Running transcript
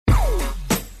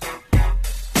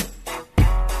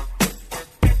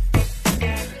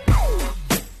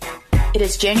It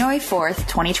is January 4th,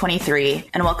 2023,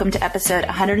 and welcome to episode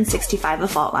 165 of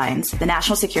Fault Lines, the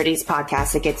national securities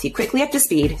podcast that gets you quickly up to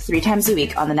speed 3 times a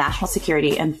week on the national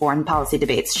security and foreign policy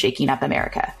debates shaking up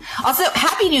America. Also,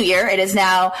 Happy New Year. It is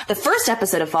now the first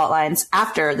episode of Fault Lines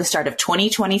after the start of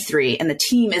 2023, and the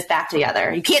team is back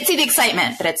together. You can't see the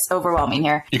excitement, but it's overwhelming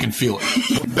here. You can feel it.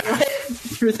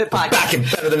 Through the podcast. Back and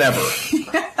better than ever.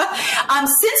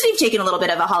 Since we've taken a little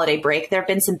bit of a holiday break, there have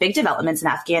been some big developments in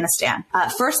Afghanistan.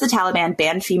 First, the Taliban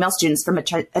banned female students from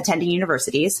attending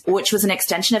universities, which was an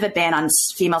extension of a ban on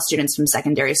female students from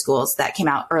secondary schools that came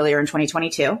out earlier in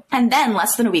 2022. And then,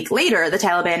 less than a week later, the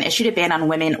Taliban issued a ban on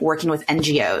women working with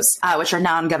NGOs, which are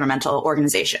non-governmental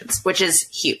organizations, which is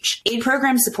huge. Aid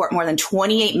programs support more than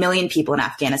 28 million people in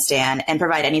Afghanistan and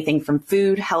provide anything from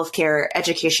food, healthcare,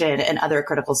 education, and other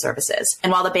critical services.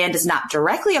 And while the ban does not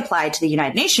directly apply to the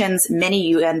United Nations, many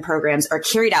UN programs are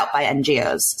carried out by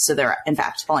NGOs, so they're in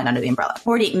fact falling under the umbrella.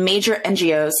 Already, major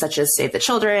NGOs such as Save the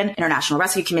Children, International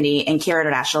Rescue Committee, and CARE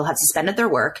International have suspended their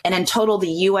work, and in total, the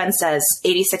UN says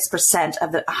 86%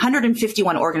 of the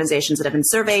 151 organizations that have been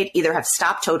surveyed either have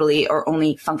stopped totally or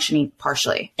only functioning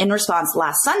partially. In response,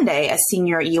 last Sunday, a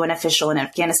senior UN official in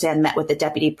Afghanistan met with the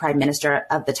Deputy Prime Minister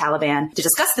of the Taliban to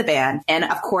discuss the ban, and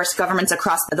of course, governments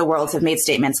across the world have made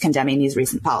statements condemning these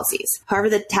recent policies. However,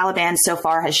 the Taliban so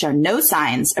far has shown no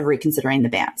signs of reconsidering the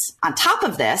bans. On top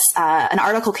of this, an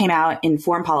article came out in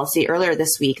Foreign Policy earlier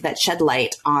this week that shed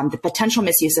light on the potential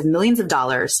misuse of millions of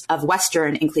dollars of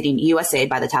Western, including U.S. aid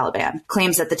by the Taliban.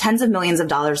 Claims that the tens of millions of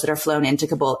dollars that are flown into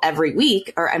Kabul every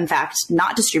week are in fact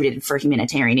not distributed for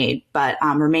humanitarian aid, but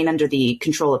remain under the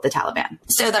control of the Taliban.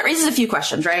 So that raises a few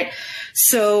questions, right?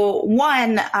 So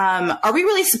one, are we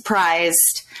really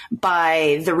surprised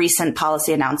by the recent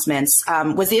policy announcements?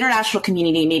 Was the international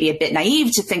community maybe a bit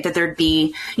naive to think that there'd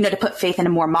be, to put faith in a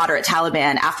more moderate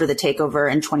Taliban after the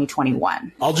takeover in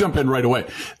 2021? I'll jump in right away.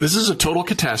 This is a total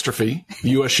catastrophe.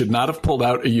 The U.S. should not have pulled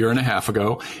out a year and a half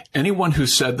ago. Anyone who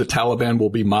said the Taliban will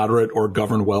be moderate or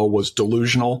govern well was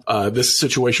delusional. This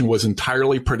situation was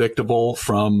entirely predictable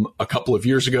from a couple of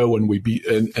years ago when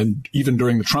and even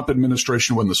during the Trump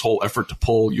administration when this whole effort to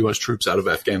pull U.S. troops out of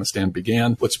Afghanistan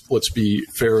began. Let's be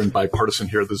fair and bipartisan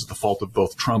here. This is the fault of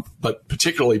both Trump, but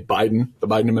particularly Biden, the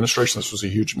Biden administration. This was a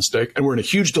huge mistake. And we're in a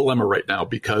huge dilemma right now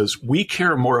because we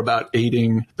care more about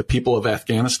aiding the people of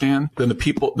Afghanistan than the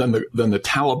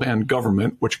Taliban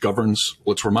government, which governs,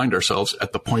 let's remind ourselves,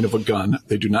 at the point of a gun.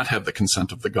 They do not have the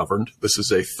consent of the governed. This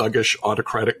is a thuggish,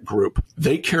 autocratic group.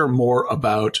 They care more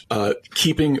about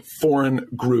keeping foreign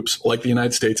groups like the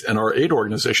United States and our aid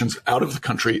organizations out of the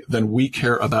country than we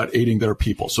care about aiding their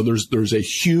people. So there's a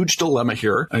huge dilemma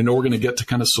here. I know we're going to get to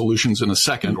kind of solutions in a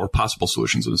second, or possible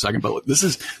solutions in a second, but this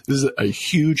is a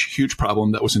huge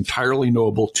problem that was entirely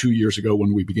knowable 2 years ago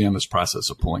when we began this process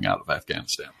of pulling out of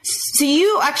Afghanistan. So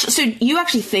you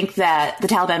actually think that the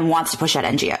Taliban wants to push out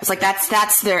NGOs? Like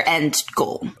that's their end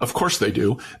goal? Of course they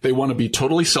do. They want to be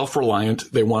totally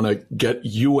self-reliant. They want to get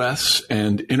U.S.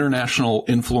 and international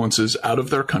influences out of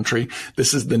their country.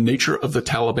 This is the nature of the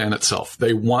Taliban itself.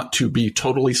 They want to be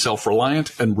totally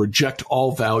self-reliant and reject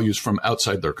all values from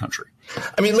outside their country.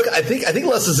 I mean, look, I think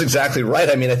Les is exactly right.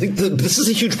 I mean, I think this is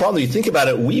a huge problem. You think about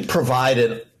it, we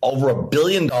provided over $1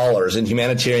 billion in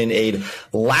humanitarian aid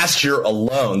last year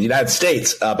alone. The United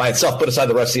States by itself, put aside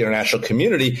the rest of the international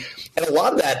community. And a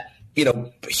lot of that,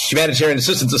 humanitarian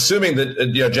assistance, assuming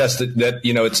that, Jess, that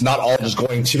it's not all just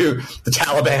going to the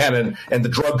Taliban and the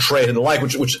drug trade and the like,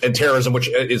 which and terrorism, which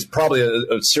is probably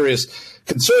a serious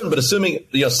concern. But assuming,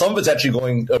 some of it's actually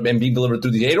going and being delivered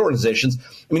through the aid organizations.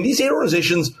 I mean, these aid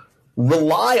organizations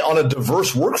rely on a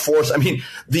diverse workforce. I mean,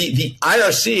 the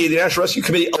IRC, the International Rescue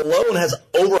Committee alone has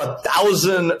over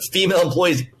 1,000 female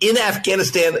employees in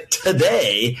Afghanistan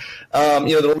today.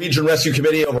 The Norwegian Rescue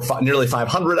Committee over nearly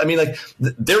 500. I mean, like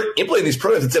they're implementing these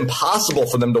programs. It's impossible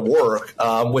for them to work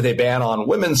with a ban on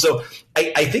women. So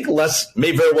I think Les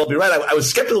may very well be right. I was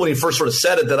skeptical when he first sort of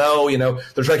said it that,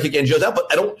 they're trying to kick NGOs out, but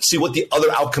I don't see what the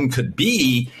other outcome could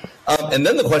be. And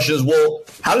then the question is, well,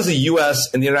 how does the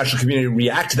U.S. and the international community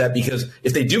react to that? Because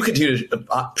if they do continue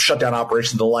to shut down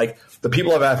operations and the like, the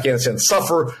people of Afghanistan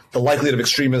suffer, the likelihood of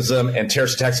extremism and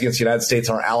terrorist attacks against the United States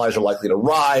and our allies are likely to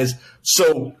rise.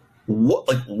 So what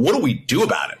do we do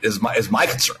about it is my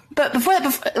concern. But before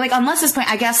that, on Les's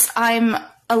point, I guess I'm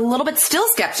a little bit still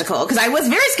skeptical, because I was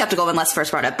very skeptical when Les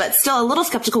first brought it, but still a little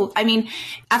skeptical. I mean,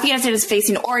 Afghanistan is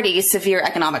facing already a severe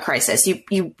economic crisis.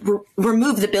 You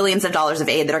remove the billions of dollars of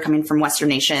aid that are coming from Western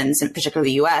nations, and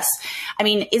particularly the U.S. I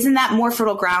mean, isn't that more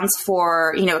fertile grounds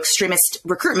for, extremist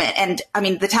recruitment? And I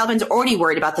mean, the Taliban's already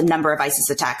worried about the number of ISIS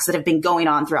attacks that have been going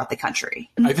on throughout the country.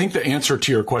 I think the answer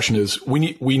to your question is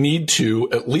we need to,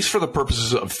 at least for the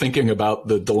purposes of thinking about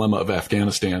the dilemma of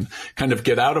Afghanistan, kind of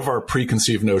get out of our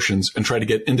preconceived notions and try to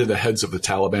get into the heads of the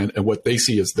Taliban and what they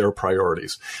see as their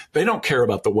priorities. They don't care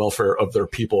about the welfare of their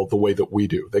people the way that we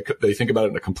do. They think about it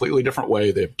in a completely different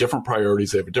way. They have different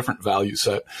priorities. They have a different value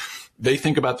set. They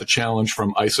think about the challenge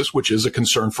from ISIS, which is a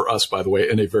concern for us, by the way,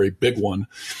 and a very big one,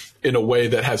 in a way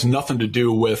that has nothing to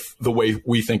do with the way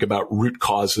we think about root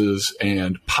causes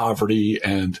and poverty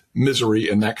and misery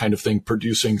and that kind of thing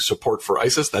producing support for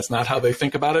ISIS. That's not how they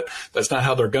think about it. That's not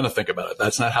how they're going to think about it.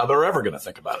 That's not how they're ever going to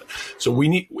think about it. So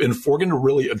if we're going to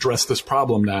really address this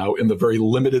problem now in the very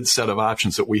limited set of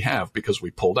options that we have, because we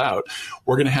pulled out,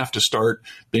 we're going to have to start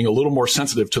being a little more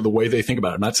sensitive to the way they think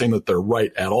about it. I'm not saying that they're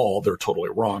right at all. They're totally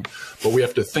wrong. But we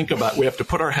have to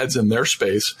put our heads in their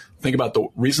space, think about the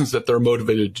reasons that they're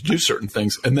motivated to do certain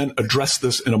things, and then address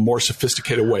this in a more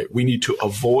sophisticated way. We need to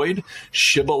avoid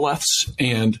shibboleths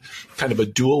and kind of a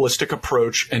dualistic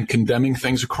approach and condemning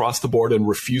things across the board and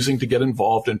refusing to get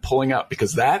involved and pulling out,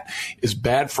 because that is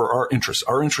bad for our interests.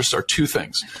 Our interests are two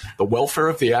things: the welfare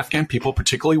of the Afghan people,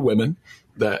 particularly women,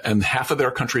 and half of their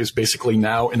country is basically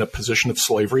now in a position of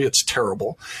slavery. It's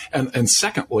terrible. And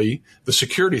secondly, the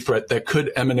security threat that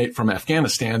could emanate from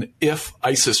Afghanistan if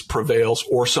ISIS prevails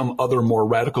or some other more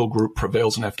radical group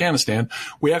prevails in Afghanistan.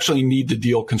 We actually need to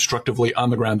deal constructively on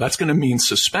the ground. That's going to mean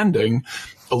suspending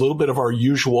a little bit of our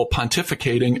usual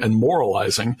pontificating and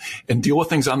moralizing and deal with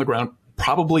things on the ground,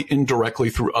 probably indirectly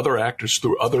through other actors,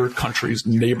 through other countries,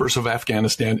 neighbors of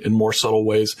Afghanistan, in more subtle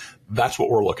ways. That's what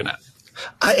we're looking at.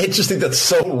 I just think that's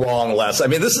so wrong, Les. I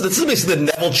mean, this is basically the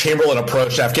Neville Chamberlain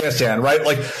approach to Afghanistan, right?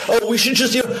 Like, we should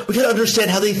just, we got to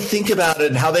understand how they think about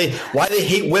it and why they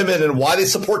hate women and why they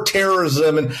support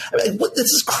terrorism. And I mean, this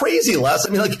is crazy, Les.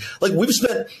 I mean, like we've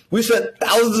spent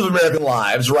thousands of American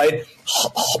lives, right?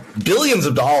 Billions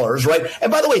of dollars, right?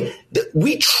 And by the way,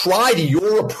 we tried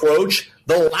your approach.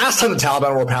 The last time the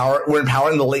Taliban were in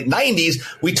power in the late 90s,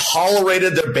 we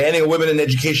tolerated their banning of women in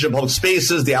education and public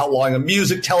spaces, the outlawing of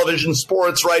music, television,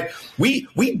 sports, right? We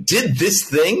did this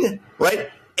thing, right?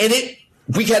 And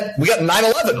we got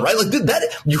 9/11, right? Like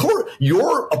that,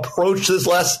 your approach to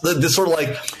this sort of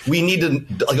like, we need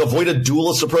to like avoid a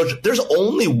dualist approach. There's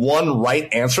only one right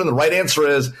answer, and the right answer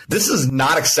is this is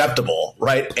not acceptable,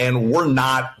 right? And we're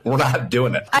not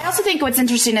doing it. I also think what's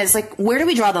interesting is like, where do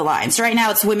we draw the line? So right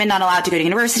now it's women not allowed to go to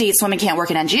university, it's women can't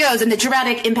work in NGOs, and the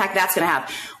dramatic impact that's going to have.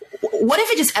 What if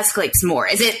it just escalates more?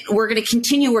 Is it we're going to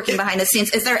continue working behind the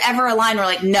scenes? Is there ever a line where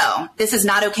like, no, this is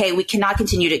not okay. We cannot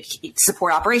continue to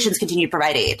support operations, continue to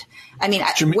provide aid? I mean,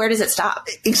 where does it stop?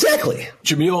 Exactly.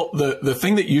 Jamil, the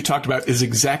thing that you talked about is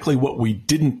exactly what we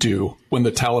didn't do when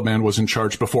the Taliban was in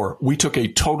charge before. We took a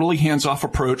totally hands-off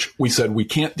approach. We said, we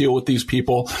can't deal with these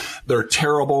people. They're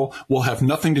terrible. We'll have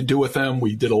nothing to do with them.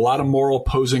 We did a lot of moral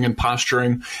posing and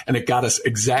posturing, and it got us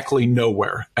exactly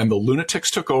nowhere. And the lunatics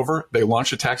took over. They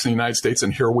launched attacks in the United States,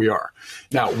 and here we are.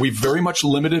 Now, we've very much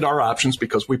limited our options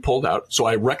because we pulled out. So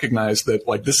I recognize that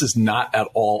like this is not at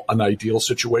all an ideal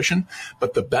situation,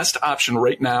 but the best option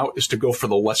right now is to go for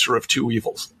the lesser of two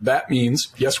evils. That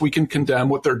means, yes, we can condemn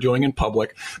what they're doing in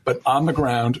public, but on the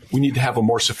ground, we need to have a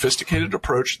more sophisticated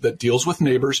approach that deals with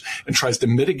neighbors and tries to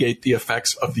mitigate the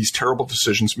effects of these terrible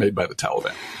decisions made by the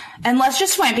Taliban. And let's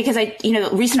just point, because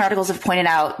recent articles have pointed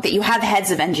out that you have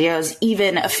heads of NGOs,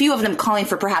 even a few of them calling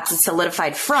for perhaps a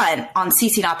solidified front on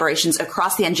ceasing operations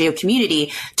across the NGO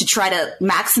community to try to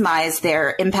maximize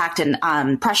their impact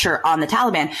and pressure on the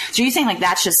Taliban. So you're saying like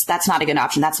that's not a good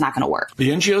option. That's not going to work. The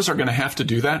NGOs are going to have to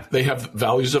do that. They have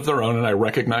values of their own, and I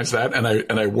recognize that. And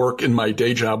I work in my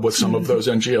day job with some of those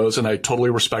NGOs, and I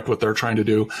totally respect what they're trying to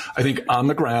do. I think on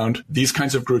the ground, these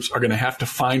kinds of groups are going to have to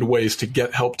find ways to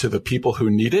get help to the people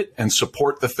who need it and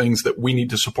support the things that we need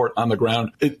to support on the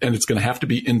ground. And it's going to have to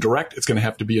be indirect. It's going to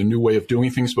have to be a new way of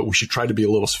doing things, but we should try to be a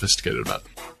little sophisticated about it.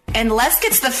 And Les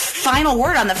gets the final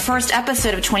word on the first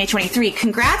episode of 2023.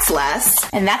 Congrats, Les.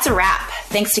 And that's a wrap.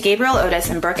 Thanks to Gabriel Otis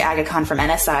and Brooke Agacon from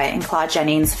NSI and Claude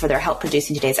Jennings for their help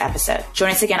producing today's episode.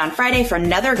 Join us again on Friday for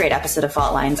another great episode of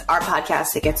Fault Lines, our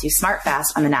podcast that gets you smart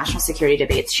fast on the national security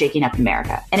debates shaking up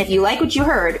America. And if you like what you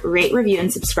heard, rate, review,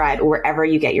 and subscribe wherever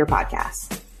you get your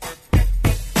podcasts.